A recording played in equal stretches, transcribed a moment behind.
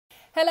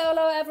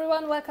Hello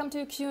everyone, welcome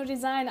to Q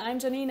Design. I'm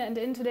Janine, and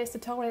in today's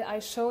tutorial I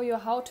show you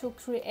how to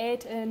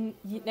create a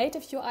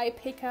native UI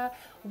picker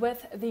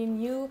with the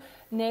new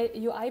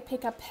UI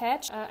picker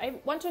patch. I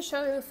want to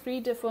show you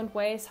 3 different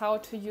ways how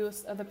to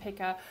use the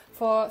picker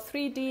for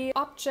 3D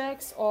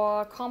objects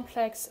or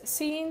complex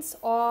scenes,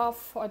 or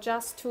for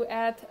just to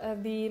add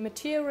the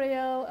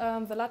material,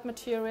 the LUT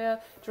material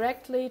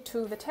directly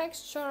to the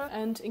texture,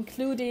 and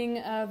including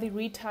the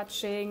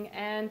retouching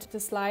and the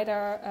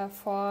slider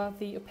for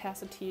the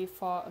opacity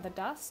for the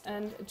dust.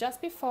 And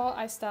just before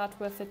I start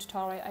with the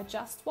tutorial, I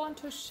just want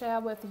to share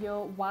with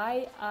you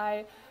why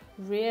I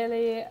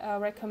really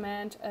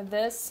recommend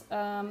this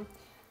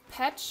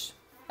patch,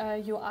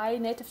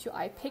 native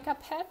UI picker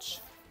patch.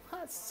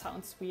 That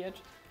sounds weird.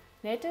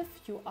 Native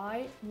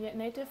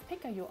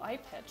picker UI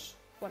patch,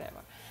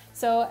 whatever.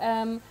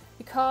 So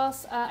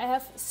because I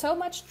have so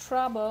much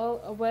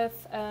trouble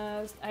with,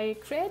 I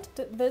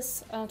created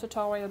this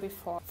tutorial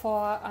before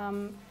for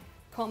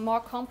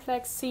more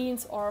complex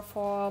scenes or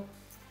for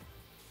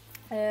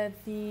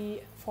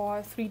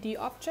 3D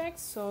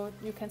objects, so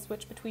you can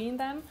switch between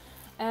them,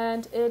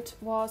 and it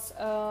was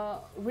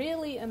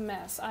really a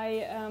mess.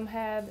 I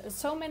had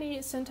so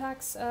many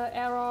syntax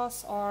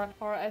errors, or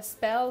I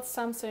spelled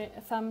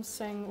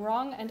something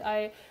wrong, and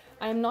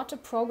I'm not a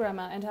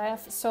programmer, and I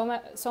have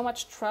so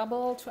much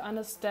trouble to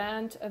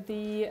understand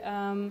the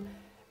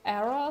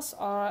errors,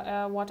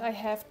 or what I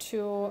have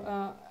to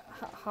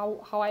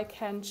how I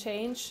can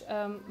change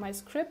my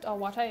script, or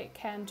what I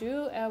can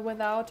do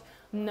without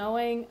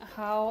knowing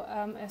how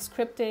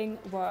scripting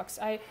works.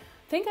 I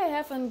think I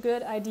have a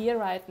good idea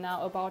right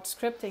now about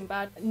scripting,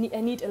 but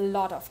I need a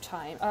lot of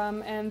time.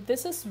 And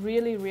this is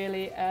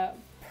really a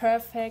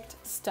perfect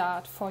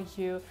start for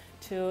you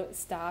to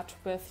start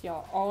with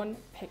your own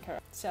picker.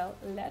 So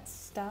let's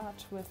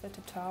start with the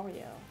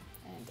tutorial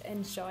and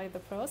enjoy the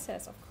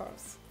process, of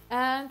course.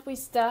 And we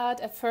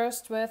start at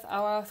first with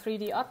our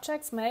 3D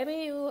objects. Maybe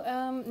you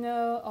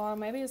know, or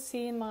maybe you've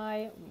seen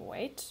my,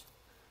 wait,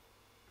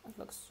 it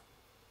looks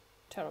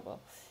terrible.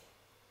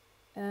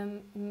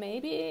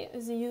 Maybe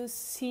you've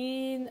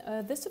seen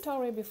this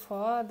tutorial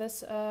before.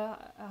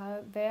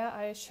 There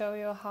I show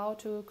you how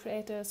to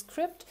create a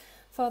script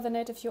for the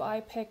native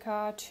UI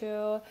picker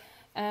to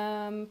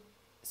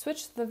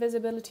switch the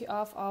visibility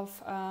of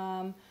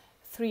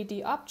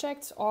 3D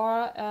objects,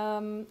 or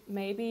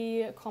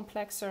maybe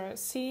complexer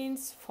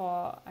scenes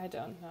for, I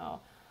don't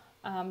know,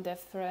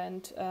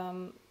 different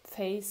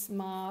face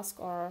mask,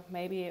 or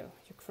maybe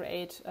you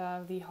create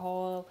the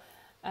whole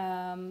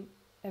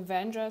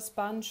Avengers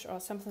bunch or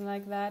something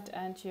like that,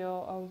 and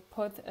you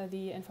put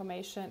the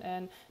information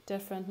in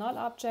different null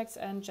objects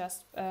and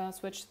just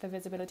switch the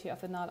visibility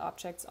of the null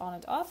objects on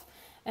and off.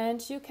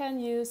 And you can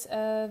use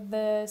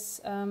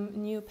this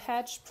new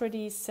patch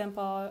pretty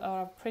simple,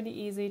 or pretty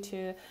easy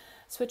to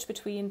switch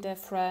between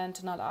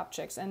different null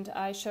objects. And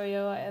I show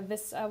you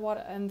this,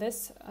 in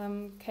this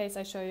case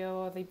I show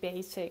you the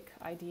basic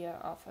idea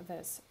of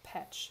this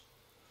patch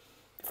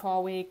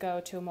before we go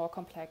to more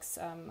complex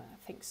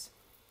things.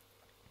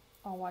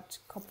 Or what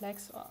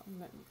complex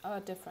or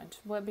different,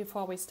 well,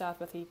 before we start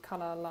with the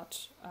color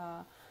LUT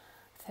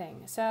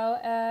thing. So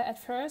at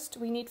first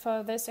we need,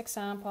 for this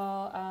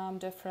example,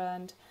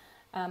 different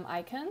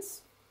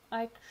icons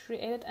I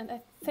created, and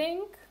I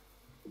think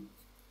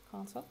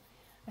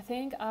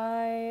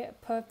I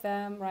put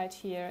them right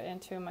here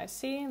into my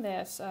scene.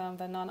 There's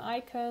the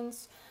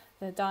non-icons,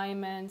 the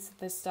diamonds,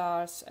 the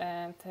stars,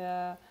 and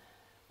the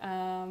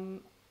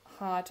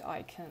heart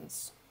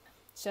icons.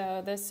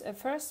 So this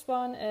first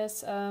one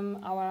is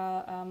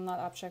our null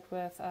object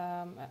with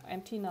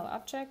empty null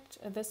object.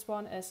 This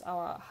one is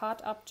our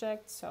heart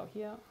object, so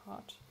here,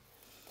 heart.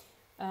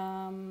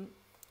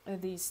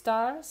 The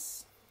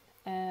stars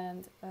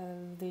and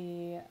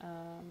the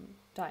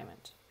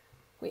diamond.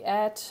 We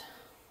add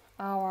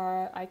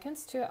our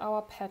icons to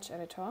our patch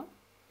editor.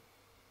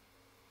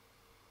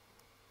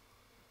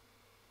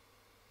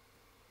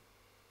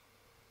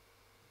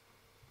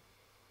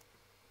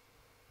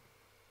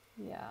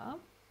 Yeah.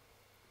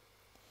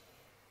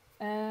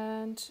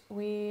 And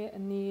we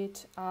need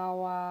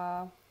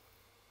our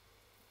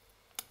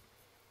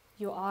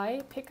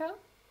UI picker.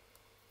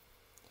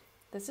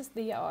 This is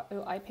the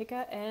UI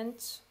picker, and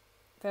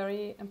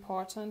very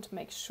important,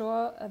 make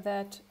sure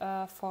that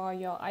for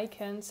your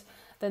icons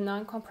the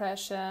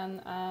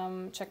non-compression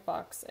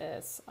checkbox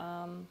is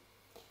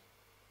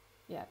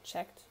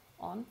checked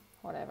on,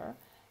 whatever,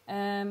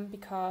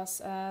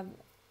 because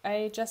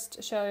I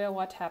just show you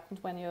what happened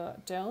when you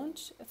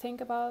don't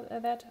think about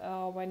that,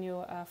 or when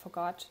you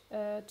forgot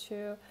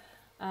to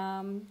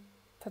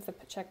put the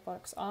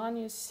checkbox on.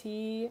 You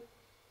see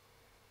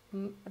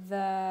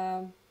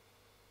the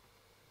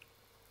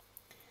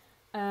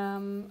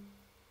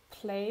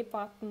play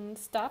button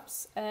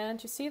stops,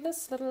 and you see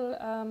this little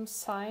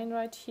sign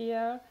right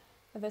here,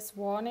 this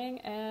warning,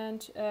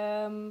 and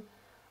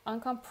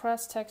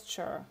uncompressed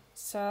texture.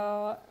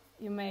 So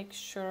you make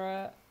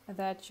sure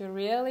that you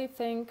really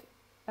think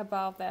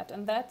about that,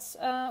 and that's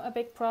a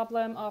big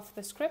problem of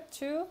the script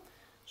too.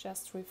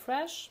 Just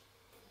refresh.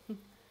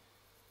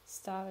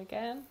 start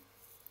again,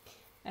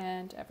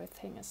 and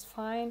everything is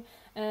fine.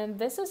 And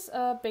this is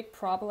a big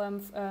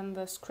problem in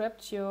the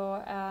script.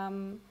 You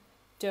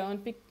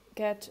don't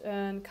get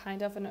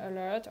kind of an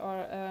alert or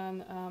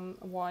a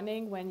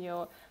warning when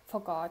you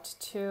forgot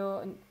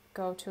to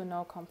go to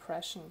no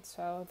compression.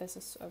 So this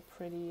is a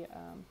pretty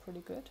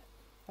good,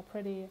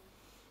 pretty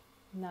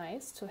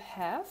nice to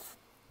have.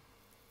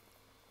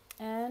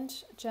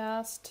 And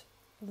just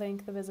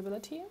link the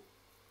visibility.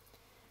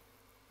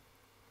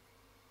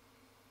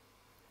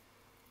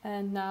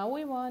 And now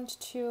we want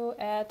to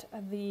add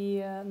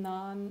the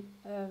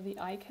the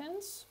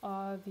icons,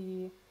 or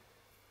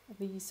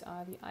these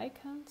are the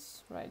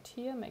icons right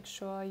here. Make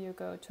sure you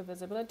go to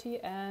visibility,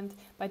 and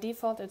by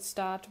default it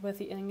starts with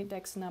the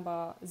index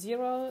number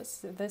 0.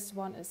 So this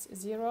one is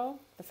 0,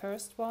 the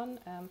first one.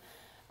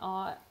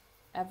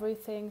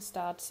 Everything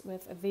starts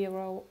with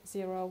 0,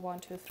 0, 1,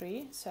 2,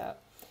 3. So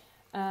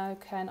you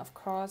can, of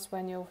course,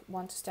 when you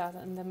want to start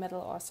in the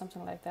middle or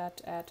something like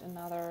that, add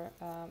another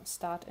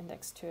start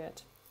index to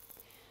it.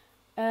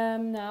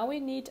 Now we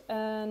need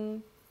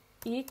an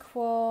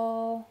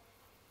equal,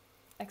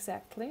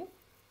 exactly,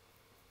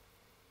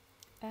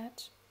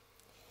 add,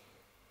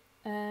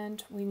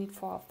 and we need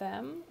 4 of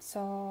them.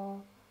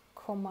 So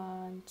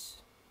Command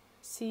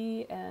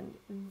C and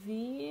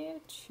V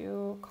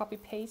to copy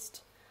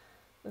paste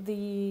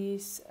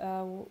these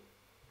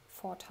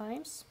 4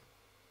 times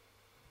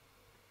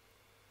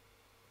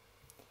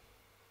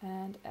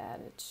and add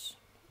it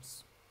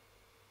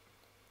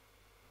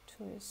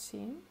to your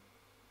scene.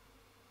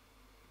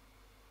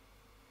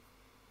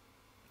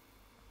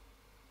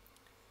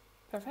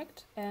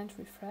 Perfect, and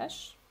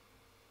refresh.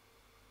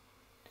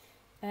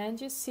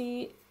 And you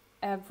see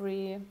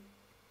every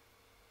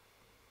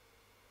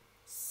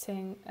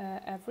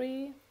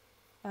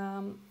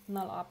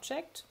null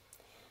object,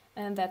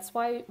 and that's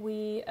why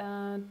we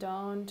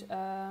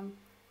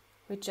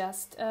we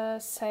just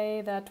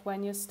say that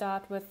when you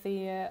start with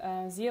the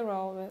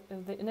 0,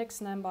 the index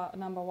number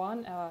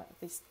 1,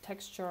 this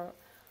texture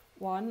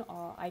 1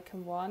 or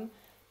icon 1,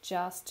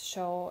 just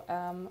show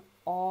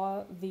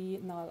all the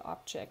null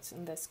objects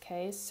in this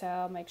case.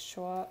 So make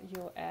sure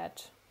you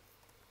add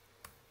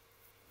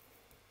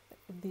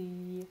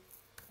the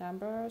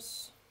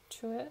numbers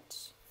to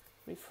it,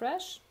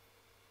 refresh.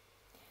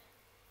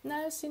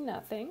 Now you see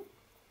nothing,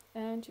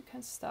 and you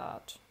can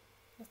start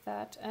with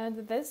that.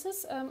 And this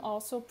is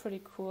also pretty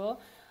cool.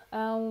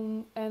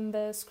 In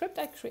the script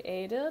I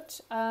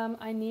created,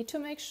 I need to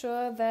make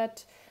sure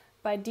that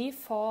by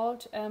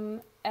default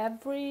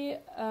every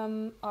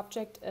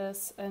object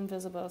is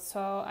invisible.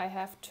 So I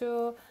have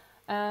to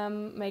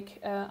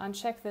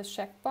uncheck this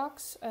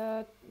checkbox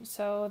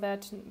so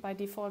that by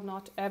default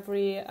not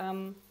every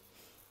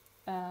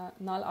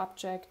null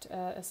object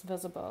is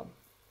visible.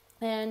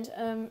 And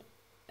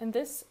in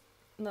this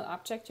null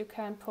object you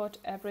can put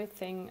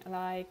everything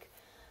like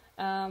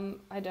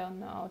I don't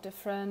know,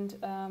 different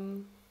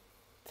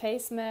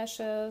face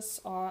meshes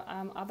or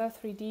other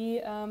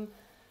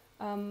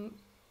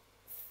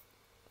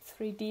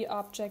 3D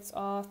objects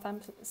or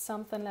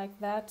something like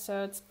that.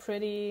 So it's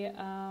pretty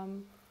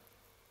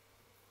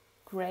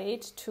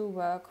great to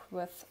work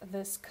with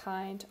this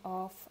kind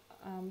of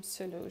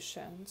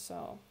solution.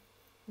 So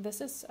this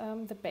is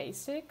the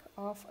basic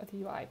of the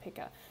UI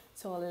picker.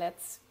 So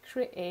let's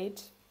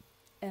create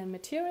a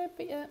material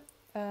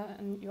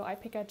an UI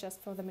picker just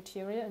for the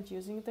material and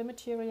using the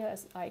material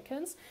as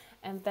icons,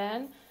 and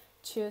then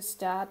to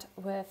start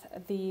with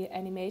the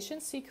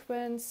animation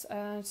sequence.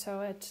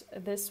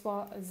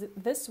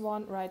 This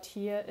one right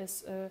here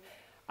is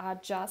are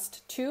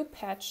just 2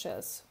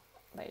 patches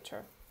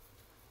later.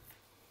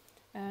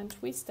 And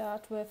we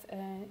start with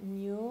a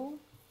new,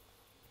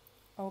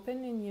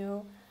 open a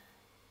new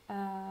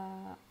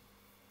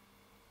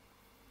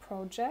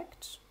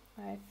project.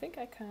 I think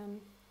I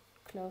can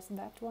close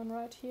that one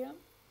right here.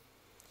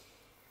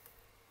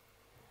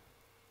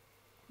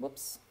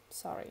 Whoops,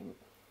 sorry.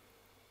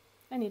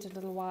 I need a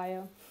little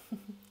while.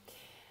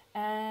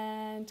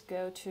 And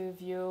go to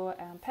view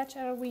and patch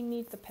editor. We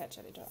need the patch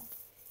editor.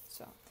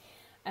 So,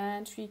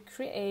 and we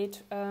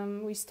create,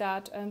 we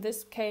start, in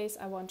this case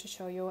I want to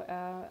show you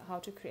how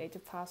to create a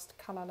fast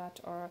color LUT,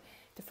 or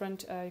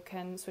different, you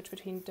can switch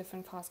between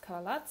different fast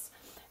color LUTs.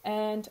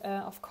 And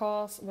of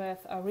course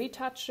with a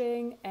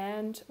retouching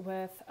and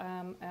with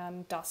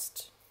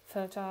dust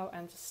filter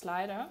and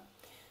slider.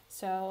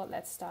 So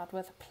let's start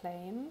with a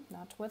plane,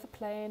 not with a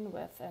plane,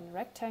 with a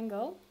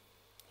rectangle.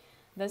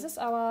 This is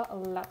our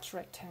LUT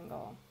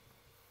rectangle.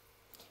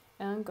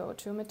 And go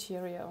to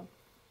material.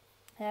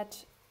 Add,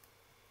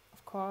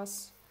 of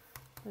course,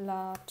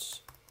 LUT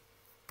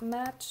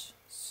matte.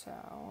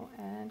 So,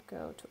 and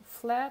go to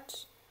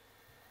flat.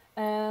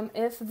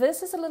 If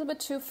this is a little bit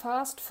too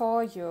fast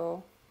for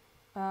you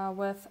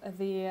with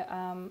the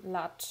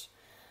LUT,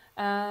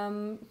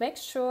 make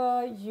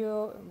sure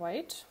you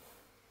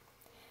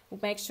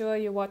Make sure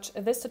you watch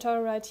this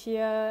tutorial right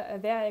here.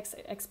 There I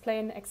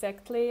explain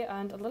exactly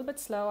and a little bit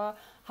slower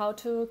how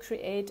to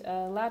create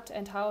a LUT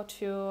and how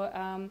to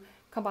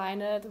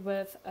combine it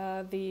with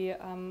the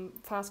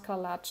fast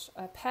color LUT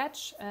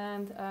patch,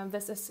 and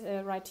this is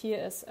right here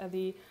is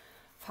the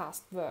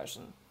fast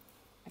version,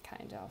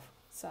 kind of.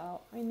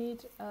 So we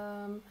need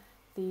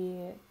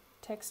the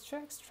texture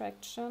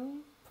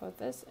extraction, put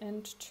this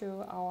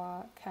into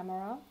our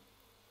camera,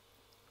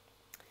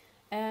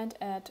 and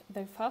add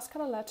the fast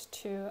color LUT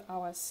to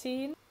our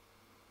scene,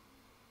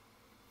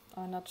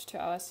 or not to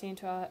our scene,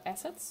 to our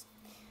assets.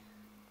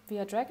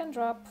 Via drag and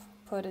drop,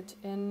 put it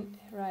in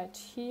right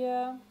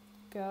here,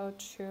 go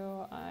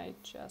to, I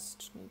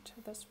just need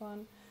this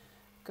one,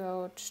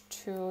 go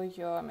to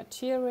your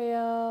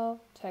material,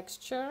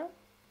 texture,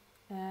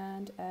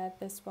 and add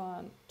this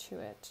one to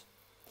it.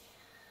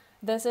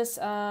 This is,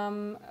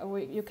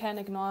 you can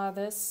ignore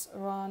this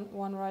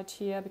one right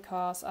here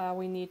because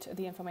we need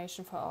the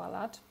information for our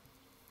LUT.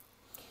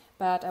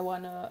 But I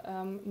want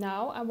to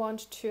now I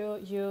want to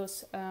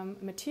use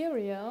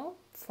material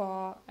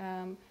for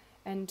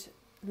and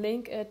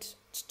link it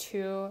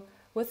to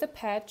with the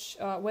patch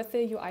with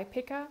the UI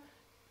picker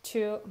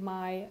to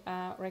my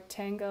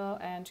rectangle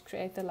and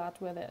create the LUT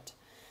with it.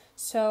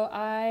 So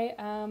I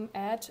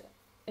add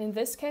in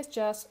this case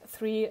just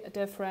 3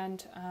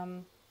 different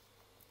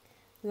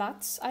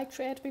LUTs I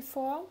created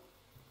before.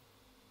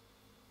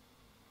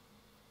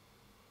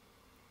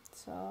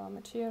 So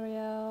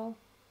material.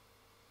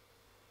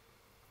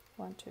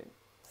 1, 2,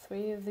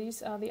 3.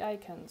 These are the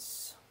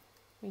icons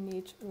we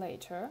need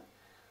later.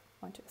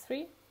 1, 2,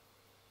 3.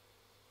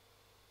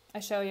 I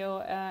show you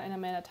in a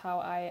minute how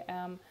I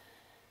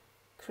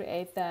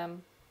create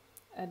them.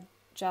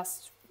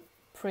 Just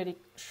pretty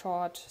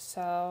short.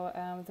 So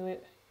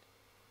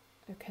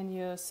you can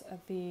use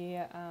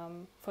the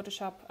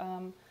Photoshop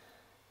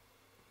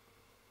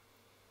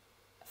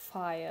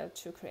file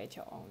to create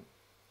your own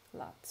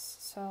LUTs.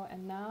 So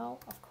and now,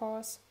 of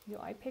course,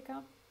 UI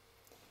picker.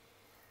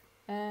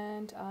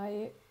 And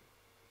I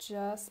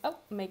just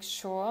make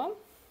sure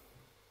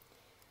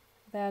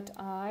that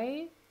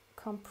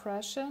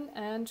compression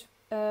and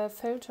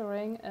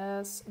filtering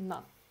is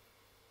none.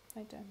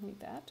 I don't need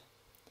that.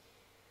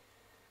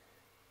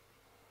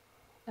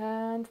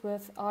 And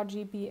with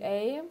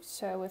RGBA,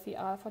 so with the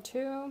Alpha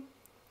 2,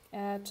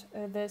 add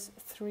this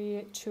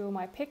 3 to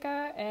my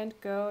picker and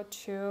go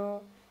to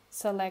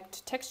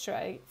select texture,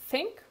 I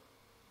think.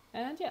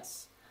 And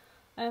yes,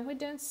 and we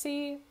don't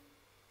see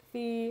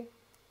the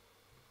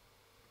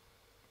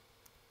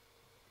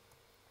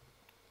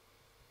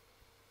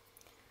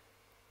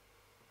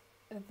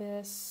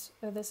this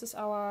is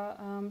our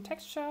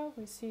texture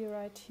we see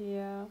right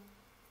here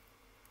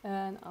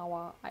and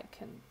our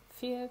icon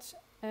field,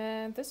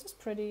 and this is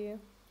pretty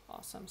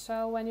awesome.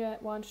 So when you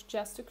want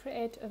just to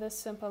create this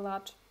simple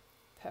LUT,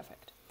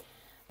 perfect.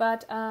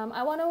 But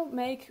I want to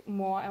make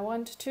more. I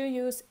want to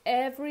use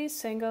every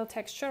single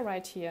texture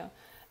right here,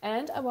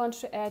 and I want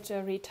to add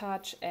a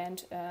retouch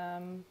and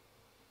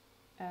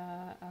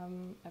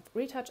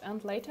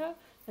later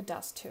a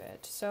dust to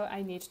it. So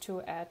I need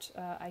to add,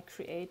 I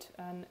create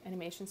an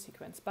animation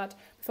sequence. But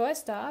before I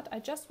start, I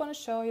just want to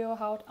show you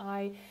how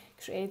I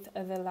create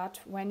the LUT.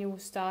 When you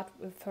start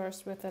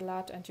first with the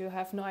LUT and you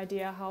have no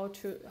idea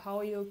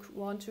how you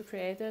want to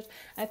create it,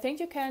 I think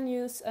you can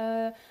use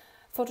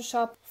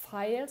Photoshop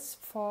files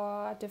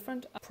for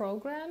different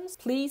programs.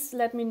 Please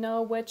let me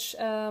know which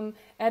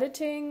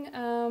editing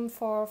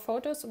for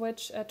photos,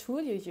 which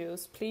tool you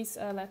use. Please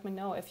let me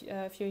know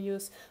if you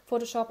use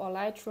Photoshop or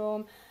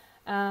Lightroom.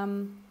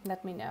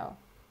 Let me know.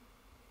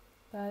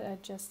 But I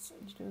just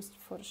used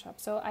Photoshop.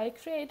 So I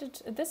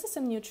created, this is a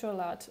neutral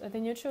LUT. The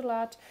neutral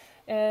LUT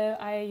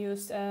I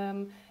used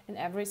in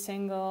every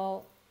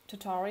single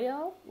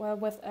tutorial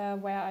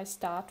where I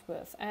start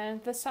with,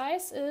 and the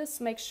size is,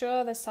 make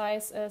sure the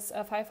size is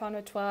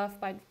 512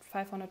 by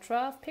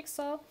 512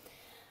 pixel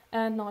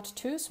and not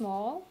too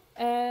small.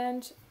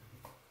 And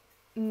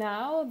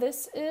now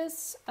this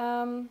is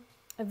the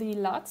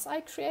LUTs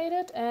I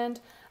created, and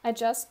I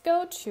just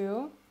go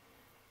to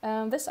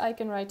this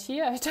icon right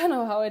here. I don't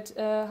know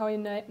how you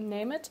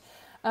name it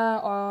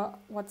or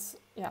what's,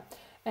 yeah,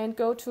 and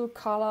go to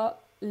color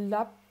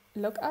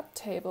lookup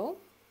table.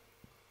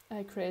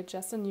 I create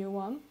just a new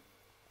one,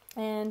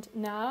 and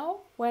now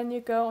when you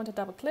go on to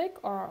double click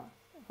or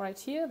right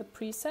here the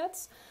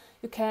presets,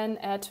 you can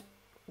add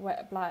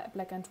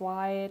black and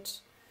white,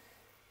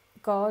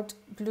 gold,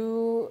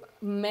 blue,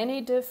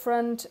 many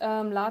different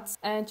LUTs,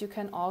 and you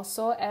can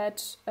also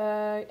add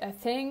I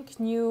think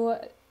new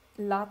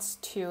LUTs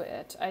to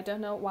it. I don't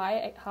know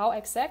how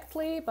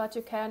exactly, but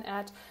you can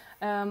add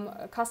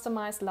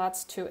customized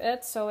LUTs to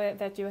it, so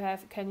that you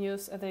can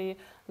use the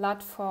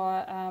LUT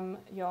for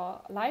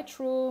your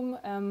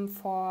Lightroom,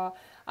 for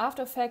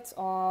After Effects,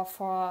 or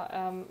for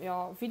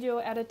your video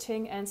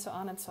editing, and so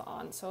on and so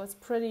on. So it's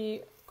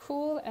pretty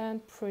cool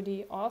and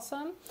pretty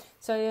awesome.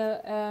 So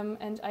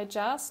and I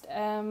just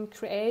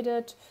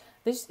created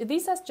this.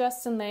 These are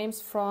just the names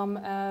from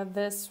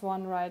this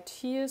one right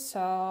here.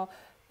 So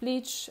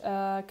bleach,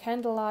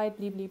 candlelight,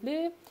 blee blee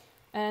blee,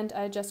 and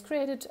I just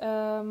created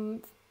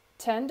 10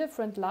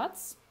 different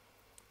LUTs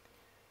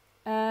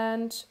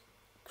and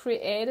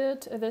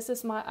created, this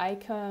is my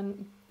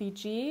icon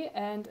BG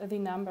and the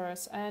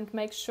numbers, and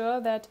make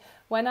sure that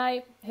when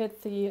I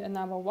hit the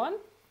number 1,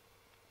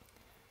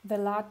 the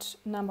LUT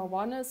number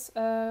 1 is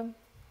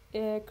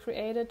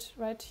created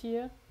right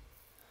here,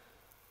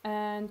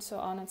 and so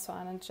on,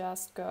 and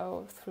just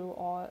go through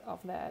all of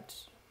that.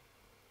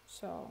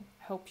 So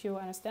hope you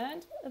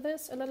understand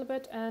this a little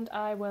bit, and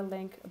I will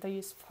link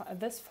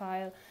this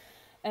file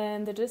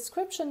in the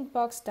description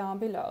box down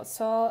below.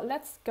 So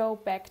let's go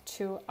back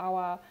to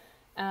our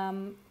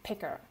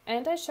picker,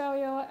 and I show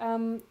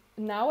you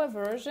now a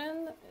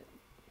version,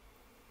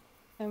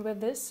 and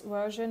with this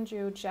version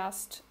you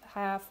just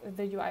have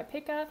the UI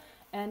picker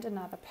and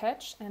another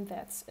patch, and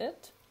that's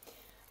it,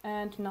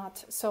 and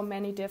not so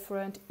many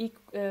different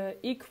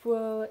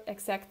equal,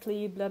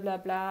 exactly, blah blah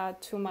blah,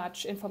 too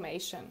much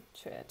information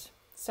to it.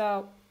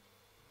 So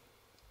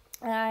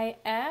I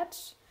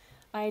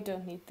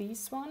don't need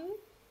these one,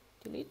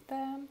 delete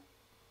them.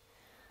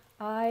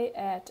 I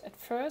add at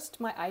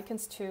first my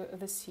icons to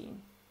the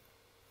scene.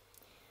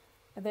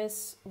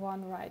 This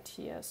one right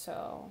here.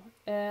 So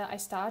I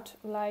start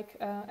like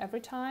every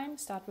time,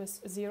 start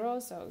with 0,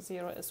 so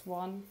 0 is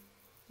 1.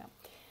 Yeah.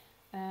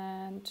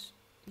 And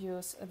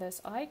use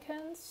these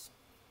icons.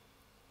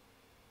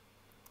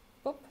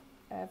 Boop,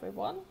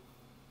 everyone.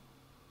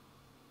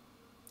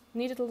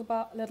 Need a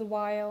little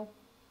while.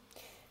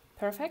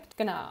 Perfect.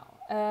 Genau.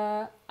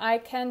 I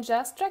can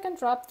just drag and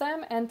drop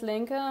them and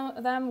link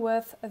them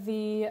with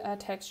the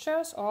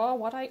textures, or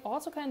what I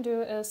also can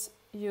do is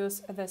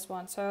use this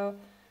one. So,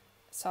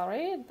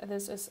 sorry,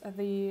 this is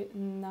the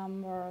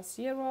number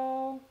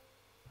 0,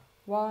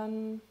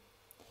 1,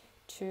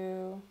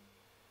 2,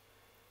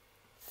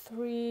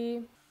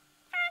 3,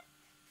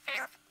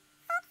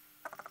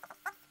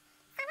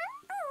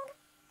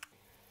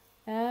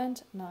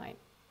 and 9.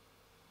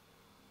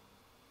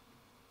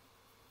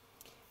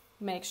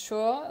 Make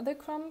sure the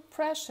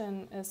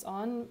compression is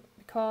on,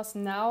 because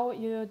now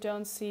you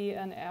don't see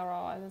an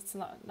error. It's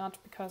not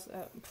because,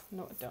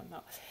 no, I don't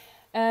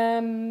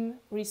know.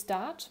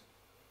 Restart,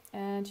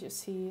 and you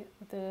see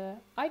the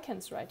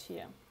icons right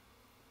here.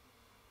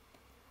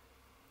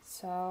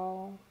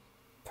 So,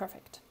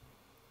 perfect.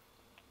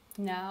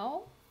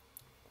 Now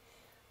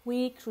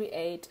we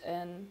create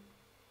an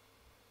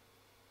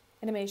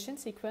animation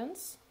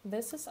sequence.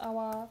 This is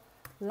our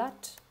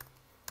LUT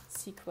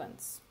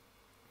sequence.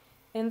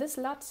 In this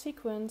LUT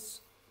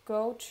sequence,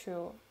 go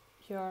to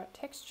your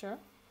texture,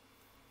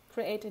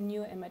 create a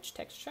new image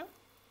texture,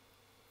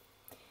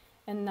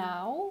 and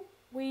now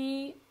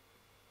we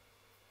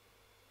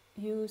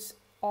use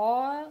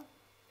all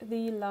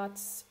the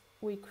LUTs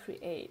we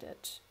created.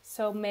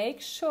 So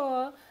make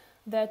sure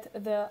that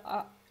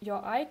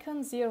your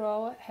icon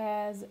 0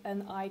 has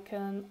an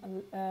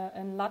icon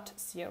in LUT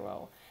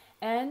 0.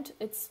 And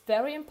it's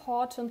very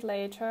important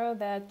later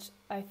that,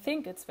 I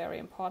think it's very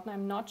important,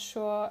 I'm not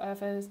sure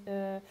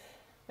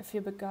if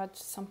you got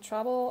some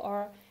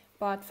trouble,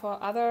 but for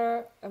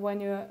other, when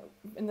you're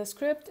in the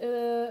script,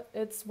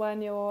 it's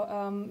when you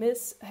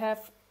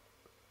have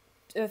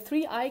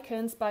 3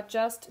 icons but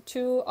just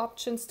 2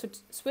 options to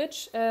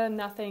switch,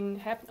 nothing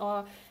happen,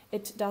 or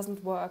it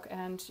doesn't work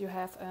and you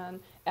have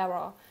an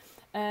error.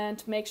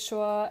 And make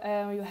sure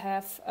you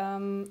have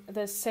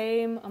the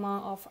same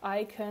amount of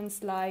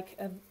icons like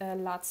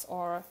LUTs,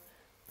 or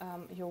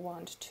you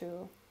want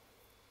to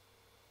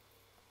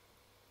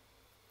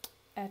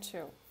add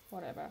to,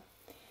 whatever.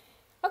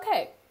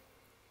 Okay,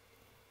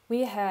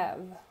 we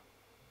have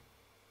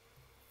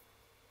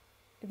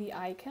the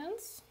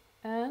icons,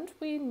 and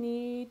we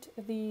need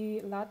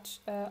the LUT,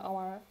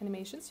 our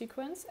animation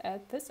sequence.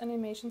 Add this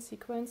animation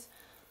sequence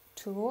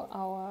to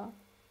our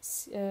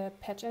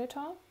patch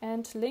editor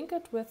and link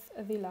it with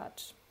the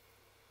LUT.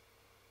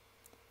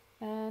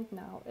 And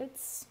now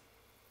it's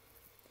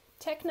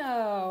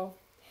techno.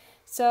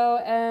 So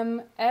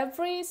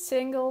every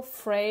single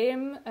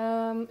frame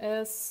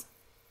is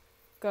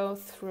go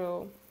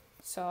through.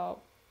 So,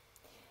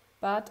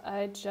 but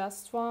I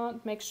just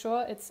want make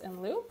sure it's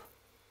in loop.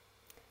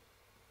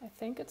 I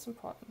think it's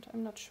important.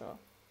 I'm not sure.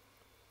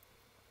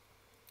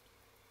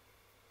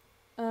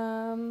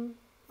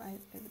 I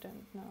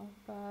don't know,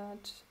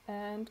 but,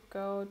 and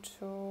go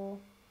to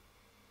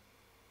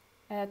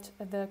add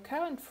the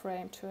current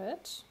frame to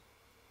it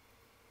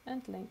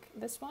and link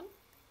this one,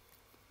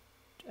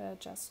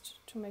 just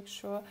to make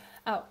sure.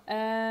 Oh,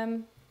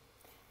 and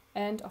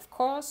of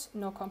course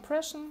no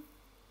compression.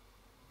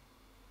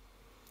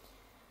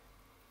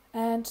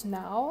 And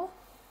now,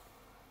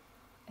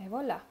 et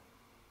voila,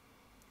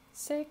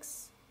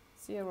 6,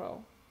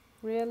 0,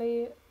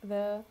 really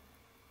the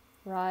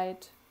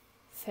right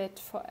fit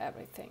for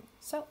everything.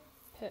 So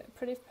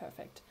pretty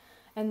perfect.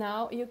 And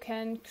now you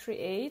can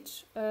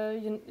create,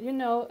 you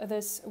know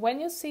this, when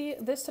you see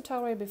this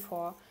tutorial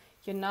before,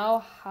 you know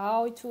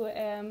how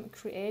to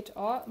create,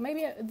 or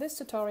maybe this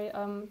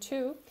tutorial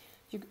too,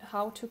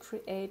 how to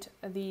create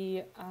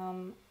the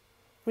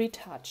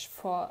retouch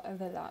for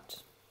the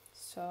LUT.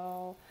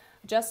 So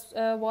just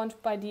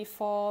want by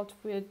default,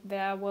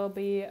 there will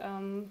be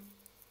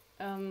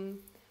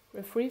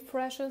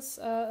refreshes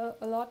a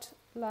lot,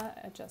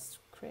 I just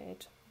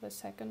create the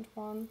second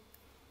one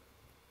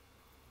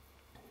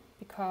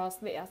because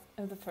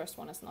the first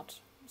one is not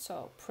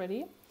so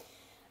pretty.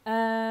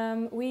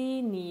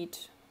 We need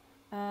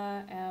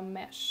a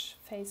mesh,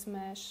 face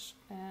mesh,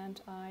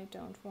 and I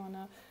don't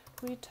wanna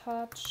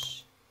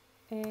retouching,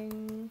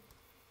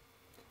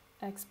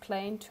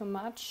 explain too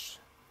much.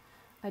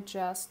 I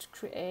just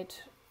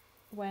create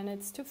when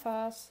it's too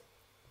fast.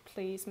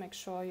 Please make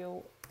sure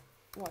you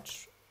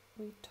watch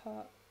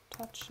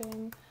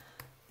retouching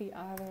the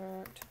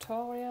other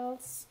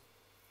tutorials.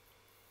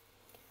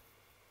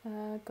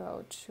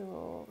 Go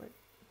to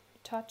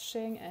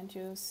retouching and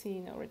you see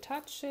no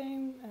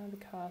retouching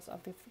because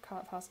of the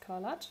fast color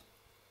LUT.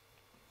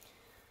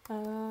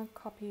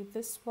 Copy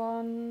this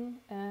one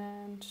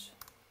and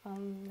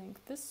unlink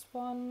this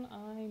one.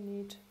 I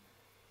need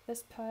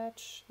this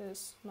patch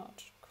is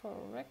not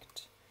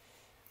correct.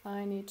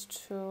 I need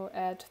to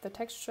add the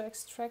texture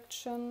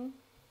extraction.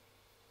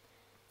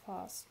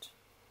 Fast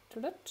to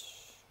LUT.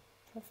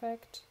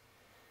 Perfect.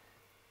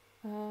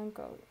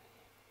 Go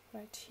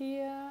right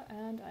here,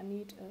 and I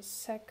need a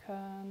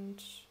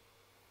second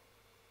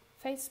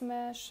face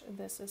mesh.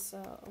 This is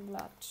a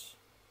LUT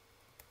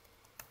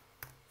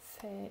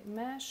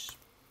mesh.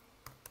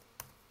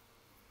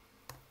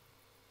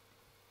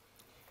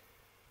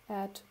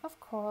 Add, of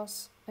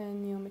course, a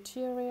new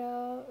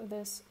material.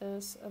 This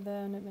is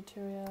the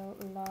material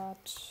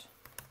LUT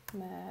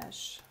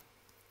mesh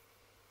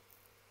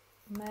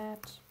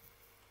matte.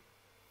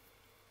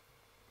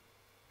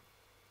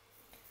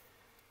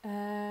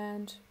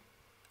 And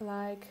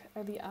like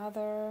the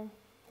other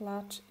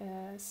LUT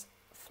is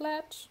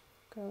flat,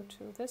 go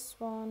to this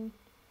one,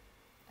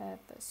 add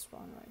this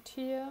one right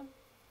here,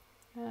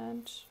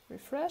 and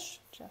refresh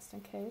just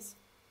in case.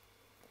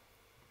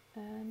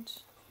 And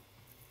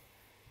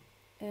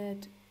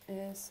it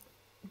is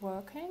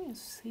working. You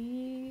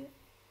see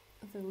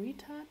the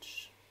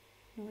retouch.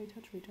 No,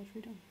 retouch.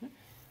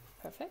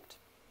 Perfect.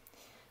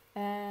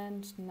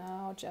 And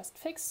now just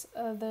fix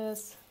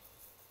this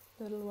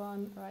little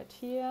one right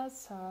here.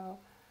 So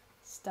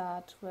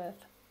start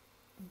with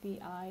the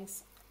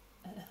eyes,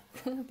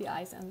 the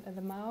eyes and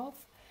the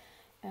mouth,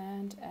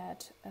 and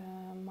add a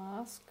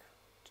mask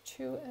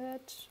to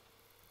it.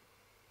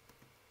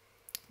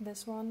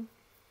 This one.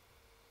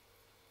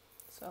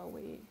 So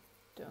we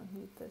don't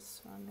need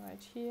this one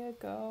right here.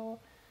 Go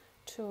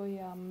to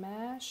your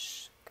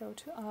mesh, go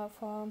to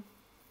alpha,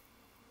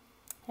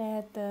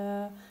 add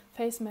the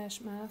face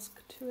mesh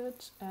mask to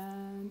it,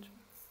 and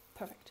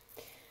perfect.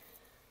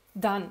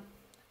 Done.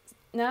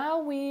 Now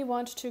we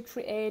want to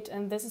create,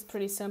 and this is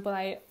pretty simple.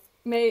 I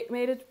made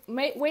it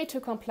way too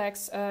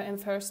complex in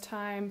the first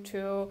time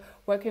to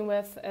working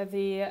with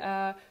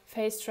the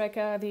face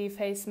tracker, the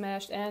face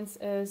mesh, and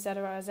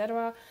etc.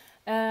 etc.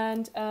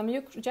 And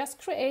you just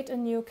create a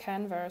new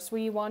canvas.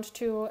 We want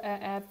to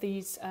add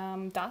these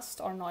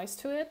dust or noise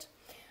to it.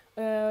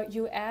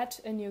 You add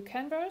a new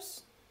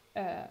canvas.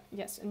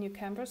 Yes, a new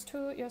canvas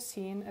to your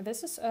scene.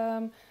 This is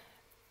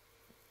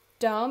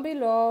down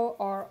below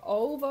or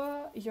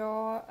over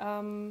your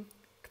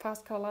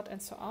fast color LUT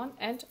and so on.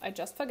 And I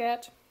just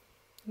forget,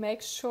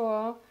 make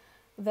sure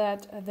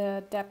that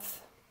the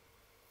depth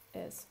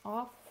is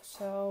off.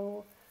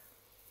 So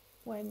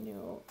when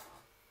you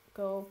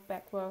go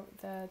backward,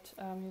 that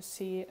you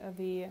see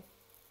the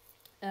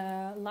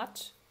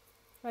LUT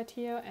right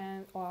here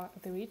and or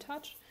the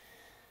retouch.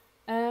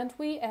 And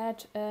we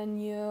add a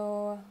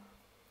new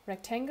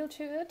rectangle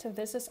to it.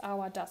 This is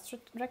our dust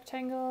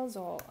rectangle,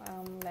 so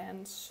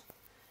lens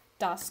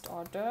dust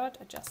or dirt.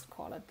 I just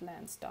call it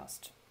lens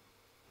dust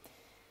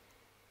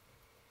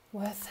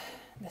with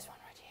this one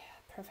right here.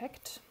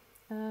 Perfect.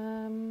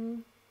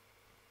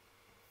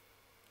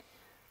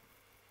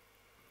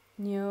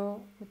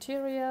 New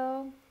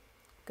material,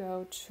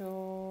 go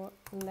to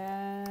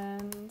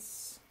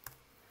lens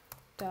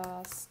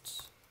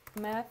dust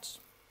matte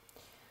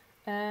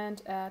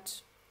and add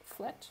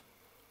flat.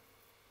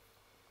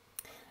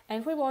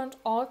 And we want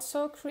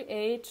also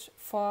create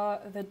for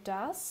the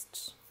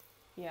dust.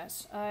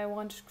 Yes, I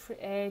want to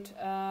create,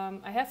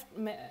 I have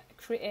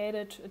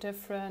created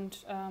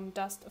different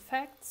dust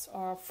effects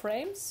or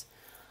frames,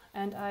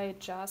 and I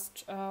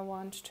just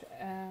want to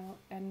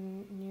a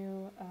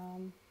new,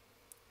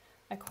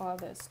 I call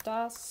this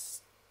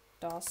dust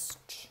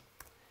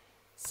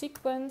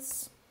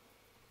sequence,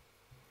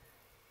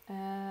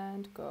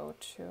 and go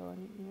to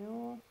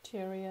new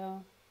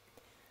material.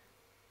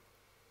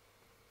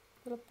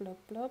 Blub, blub,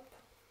 blub.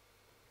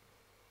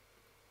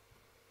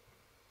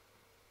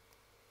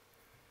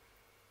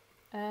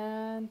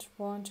 And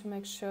want to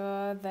make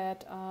sure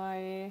that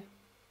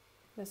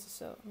this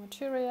is a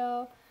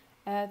material,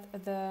 add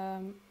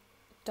the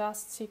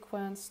dust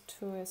sequence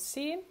to a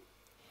scene.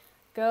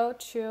 Go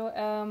to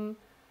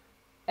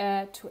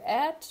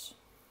add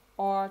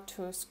or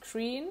to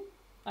screen.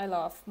 I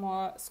love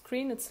more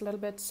screen, it's a little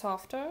bit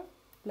softer,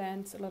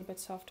 blends a little bit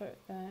softer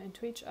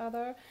into each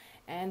other.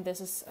 And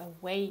this is a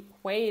way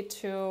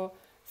too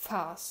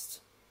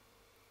fast.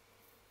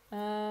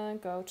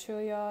 Go to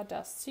your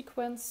dust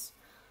sequence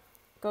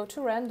go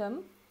to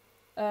random,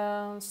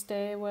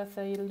 stay with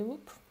a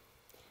loop,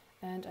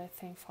 and I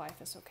think 5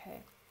 is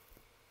okay.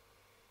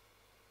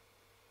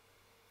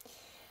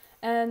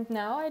 And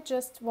now I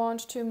just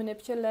want to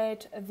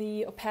manipulate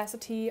the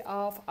opacity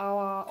of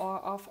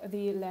of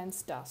the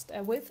lens dust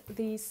with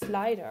the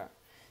slider.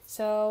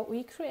 So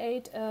we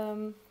create,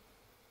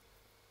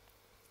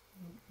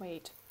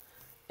 wait,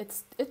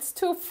 it's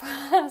too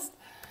fast.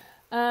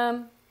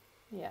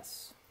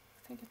 Yes,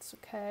 I think it's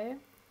okay.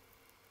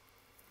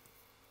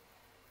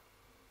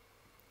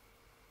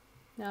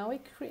 Now we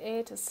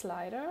create a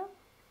slider,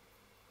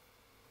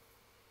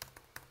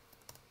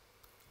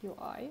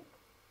 UI.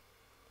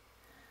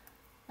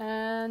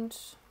 And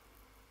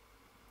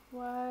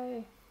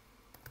why?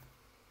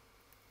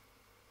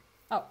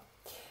 Oh,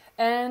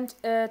 and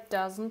it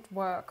doesn't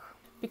work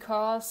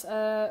because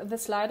the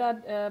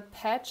slider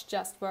patch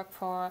just worked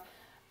for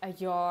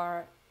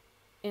your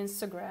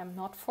Instagram,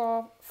 not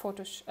for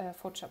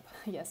Photoshop.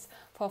 Yes,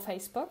 for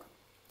Facebook.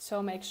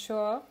 So make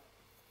sure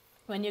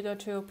when you go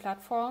to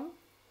platform,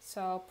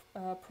 so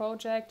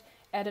project,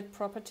 edit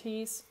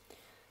properties,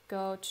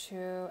 go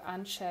to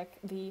uncheck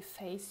the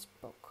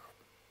Facebook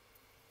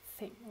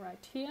thing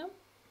right here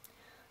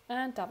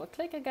and double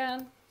click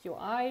again,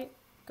 UI,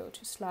 go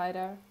to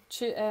slider.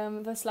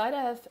 The slider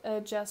has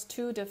just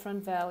 2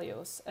 different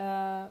values,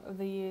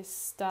 the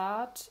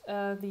start,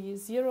 the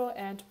 0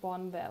 and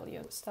 1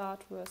 value.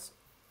 Start with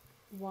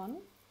 1.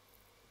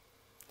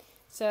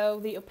 So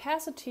the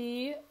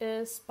opacity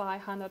is by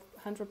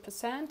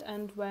 100%,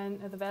 and when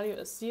the value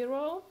is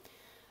 0,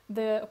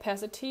 the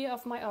opacity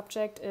of my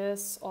object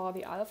is, or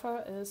the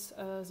alpha is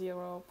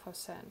 0%.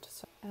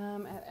 So I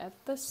add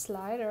the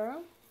slider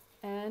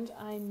and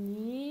I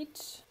need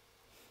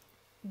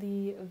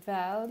the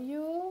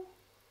value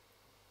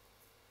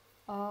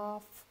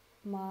of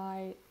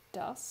my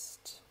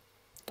dust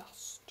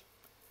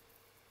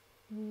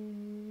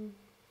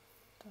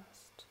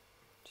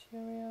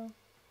material.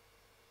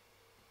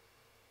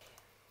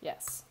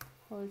 Yes,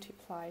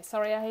 multiply.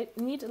 Sorry, I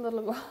need a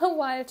little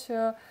while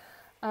to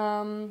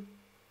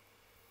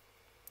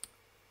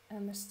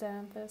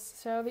understand this.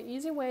 So the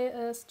easy way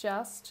is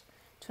just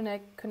to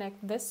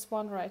connect this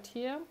one right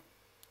here,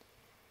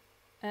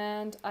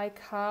 and I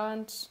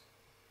can't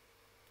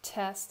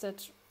test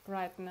it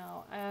right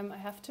now. I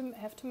have to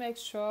make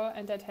sure,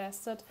 and I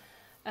test it.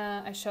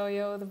 I show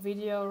you the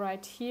video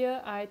right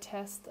here. I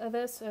test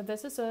this.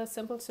 This is a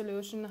simple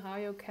solution how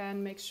you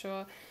can make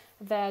sure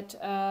that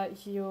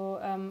you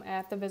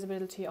add the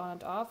visibility on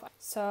and off.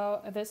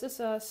 So this is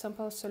a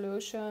simple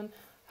solution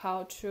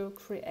how to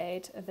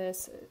create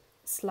this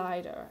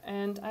slider,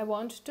 and I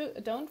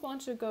don't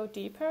want to go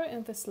deeper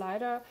in the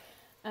slider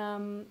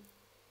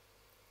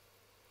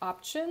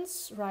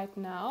options right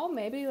now.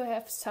 Maybe you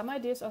have some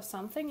ideas or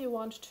something you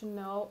want to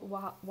know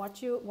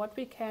what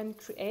we can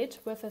create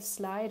with a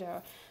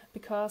slider,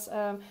 because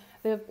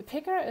the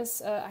picker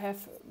is I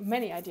have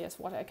many ideas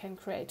what I can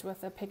create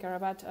with the picker,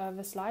 but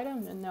the slider,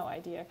 no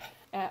idea.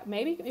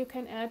 Maybe you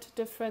can add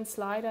different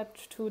slider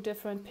to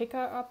different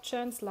picker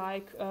options,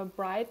 like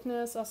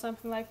brightness or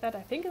something like that.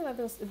 I think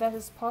that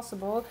is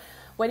possible.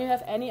 When you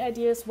have any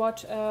ideas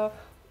what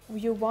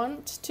you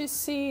want to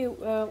see,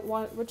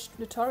 which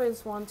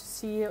tutorials you want to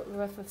see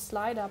with the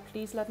slider,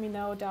 please let me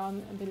know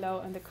down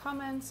below in the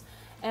comments.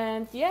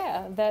 And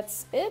yeah,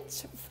 that's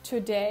it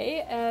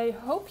today. I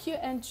hope you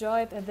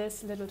enjoyed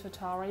this little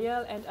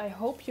tutorial, and I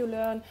hope you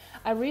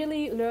I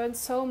really learned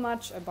so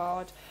much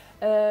about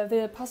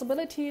the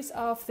possibilities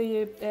of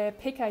the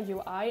picker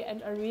UI,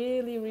 and I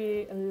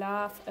really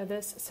love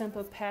this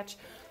simple patch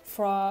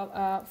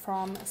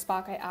from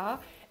Spark AR.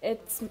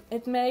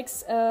 It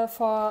makes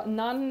for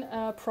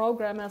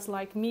non-programmers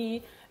like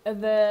me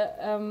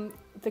the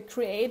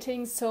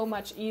creating so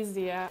much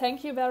easier.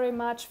 Thank you very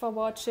much for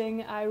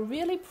watching. I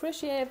really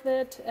appreciate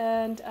it,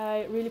 and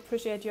I really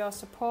appreciate your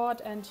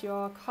support and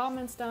your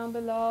comments down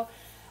below.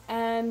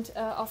 And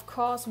of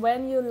course,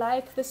 when you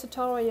like this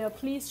tutorial,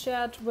 please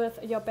share it with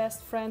your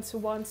best friends who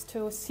wants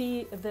to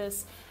see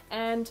this.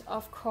 And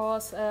of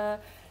course,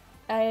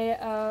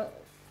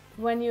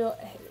 when you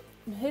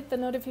hit the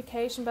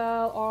notification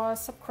bell or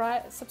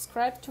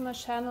subscribe to my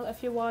channel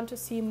if you want to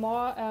see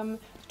more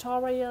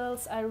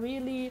tutorials. I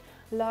really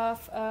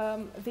love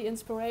the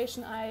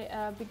inspiration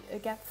I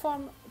get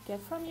from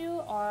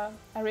you, or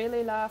I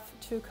really love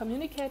to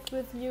communicate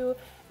with you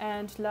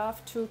and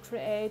love to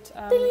create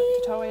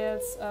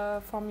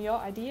tutorials from your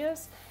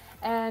ideas.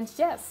 And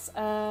yes,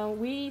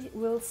 we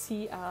will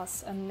see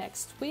us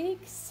next week,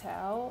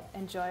 so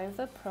enjoy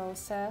the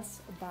process.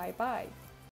 Bye bye.